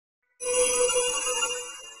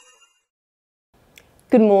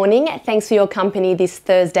Good morning. Thanks for your company this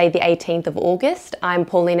Thursday, the 18th of August. I'm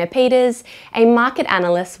Paulina Peters, a market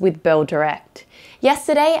analyst with Bell Direct.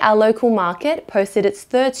 Yesterday, our local market posted its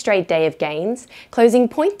third straight day of gains, closing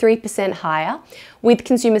 0.3% higher, with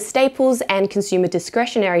consumer staples and consumer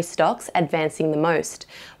discretionary stocks advancing the most,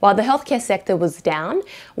 while the healthcare sector was down,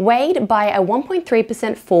 weighed by a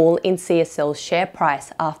 1.3% fall in CSL's share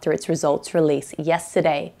price after its results release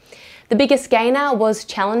yesterday. The biggest gainer was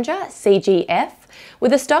challenger CGF,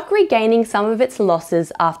 with the stock regaining some of its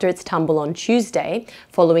losses after its tumble on Tuesday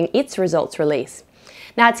following its results release.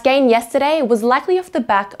 Now, its gain yesterday was likely off the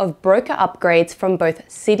back of broker upgrades from both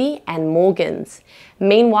Citi and Morgans.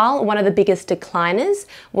 Meanwhile, one of the biggest decliners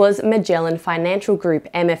was Magellan Financial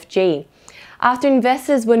Group, MFG, after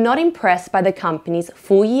investors were not impressed by the company's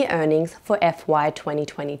full-year earnings for FY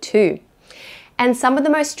 2022. And some of the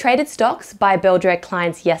most traded stocks by Bell Direct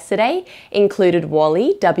clients yesterday included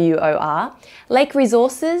Worley, WOR, Lake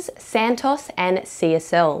Resources, Santos, and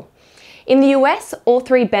CSL. In the US, all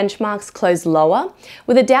three benchmarks closed lower,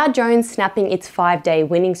 with the Dow Jones snapping its 5-day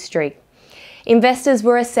winning streak. Investors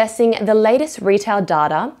were assessing the latest retail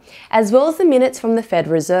data, as well as the minutes from the Fed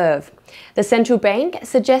Reserve. The central bank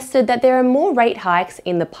suggested that there are more rate hikes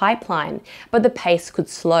in the pipeline, but the pace could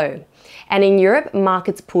slow. And in Europe,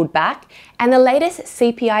 markets pulled back, and the latest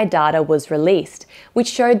CPI data was released, which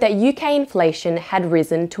showed that UK inflation had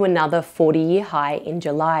risen to another 40-year high in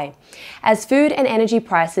July, as food and energy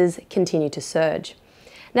prices continue to surge.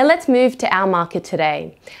 Now let's move to our market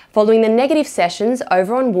today. Following the negative sessions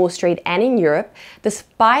over on Wall Street and in Europe, the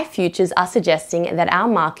SPI futures are suggesting that our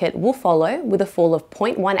market will follow with a fall of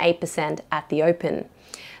 0.18% at the open.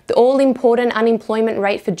 The all-important unemployment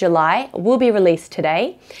rate for July will be released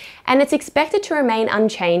today, and it's expected to remain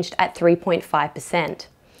unchanged at 3.5%.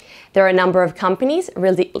 There are a number of companies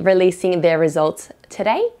releasing their results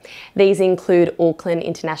today. These include Auckland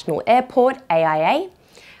International Airport, AIA,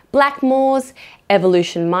 Blackmores,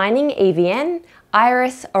 Evolution Mining, EVN,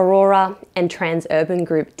 Iris, Aurora, and Transurban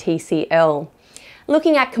Group, TCL.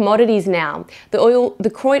 Looking at commodities now,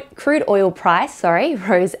 the crude oil price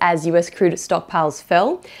rose as US crude stockpiles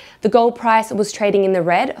fell. The gold price was trading in the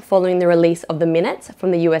red following the release of the minutes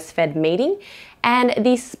from the US Fed meeting, and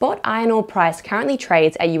the spot iron ore price currently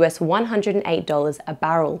trades at US $108 a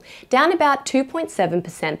barrel, down about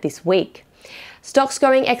 2.7% this week. Stocks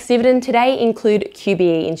going ex-dividend today include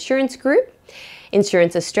QBE Insurance Group,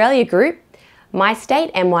 Insurance Australia Group,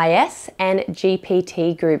 MyState MYS, and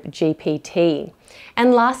GPT Group GPT.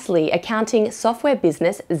 And lastly, accounting software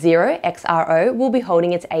business Xero XRO will be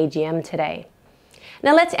holding its AGM today.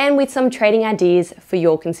 Now let's end with some trading ideas for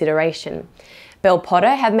your consideration. Bell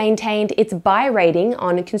Potter have maintained its buy rating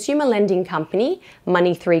on consumer lending company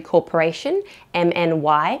Money3 Corporation,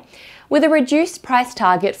 MNY, with a reduced price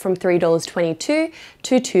target from $3.22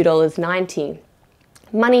 to $2.90.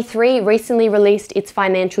 Money3 recently released its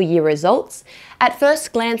financial year results. At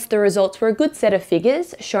first glance, the results were a good set of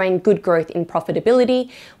figures, showing good growth in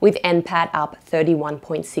profitability, with NPAT up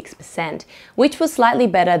 31.6%, which was slightly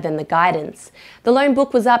better than the guidance. The loan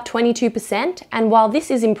book was up 22%, and while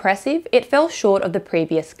this is impressive, it fell short of the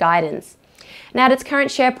previous guidance. Now, at its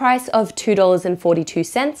current share price of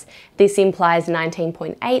 $2.42, this implies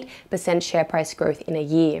 19.8% share price growth in a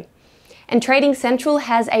year. And Trading Central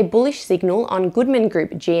has a bullish signal on Goodman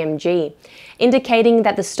Group, GMG, indicating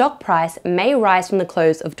that the stock price may rise from the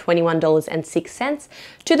close of $21.06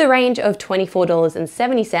 to the range of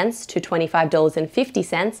 $24.70 to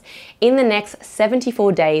 $25.50 in the next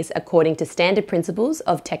 74 days, according to standard principles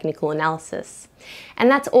of technical analysis. And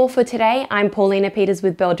that's all for today. I'm Paulina Peters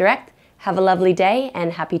with Bell Direct. Have a lovely day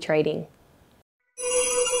and happy trading.